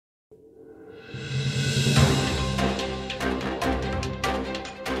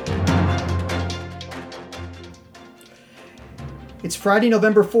It's Friday,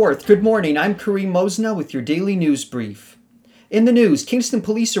 November 4th. Good morning. I'm Kareem Mosna with your daily news brief. In the news, Kingston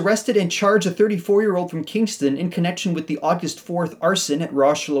police arrested and charged a 34-year-old from Kingston in connection with the August 4th arson at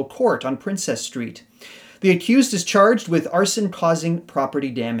Rochelot Court on Princess Street. The accused is charged with arson causing property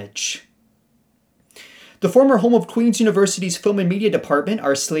damage. The former home of Queen's University's Film and Media Department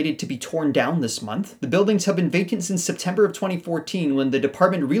are slated to be torn down this month. The buildings have been vacant since September of 2014 when the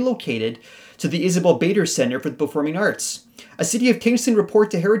department relocated to the Isabel Bader Center for the Performing Arts. A City of Kingston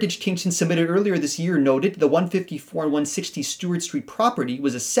report to Heritage Kingston submitted earlier this year noted the 154 and 160 Stewart Street property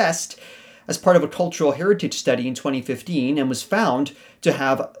was assessed as part of a cultural heritage study in 2015 and was found to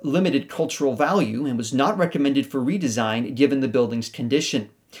have limited cultural value and was not recommended for redesign given the building's condition.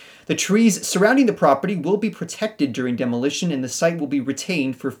 The trees surrounding the property will be protected during demolition and the site will be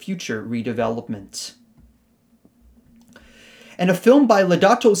retained for future redevelopment. And a film by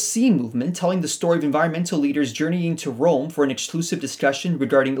Laudato Si movement telling the story of environmental leaders journeying to Rome for an exclusive discussion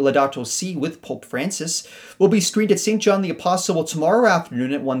regarding Laudato Si with Pope Francis will be screened at St. John the Apostle tomorrow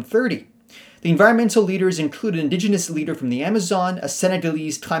afternoon at 1:30. The environmental leaders include an indigenous leader from the Amazon, a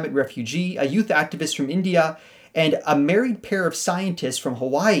Senegalese climate refugee, a youth activist from India, and a married pair of scientists from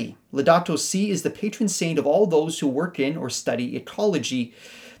Hawaii. Laudato Si is the patron saint of all those who work in or study ecology.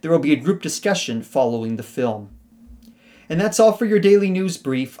 There will be a group discussion following the film. And that's all for your daily news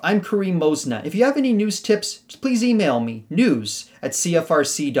brief. I'm Kareem Mosna. If you have any news tips, please email me,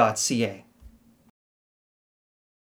 news@cfrc.ca.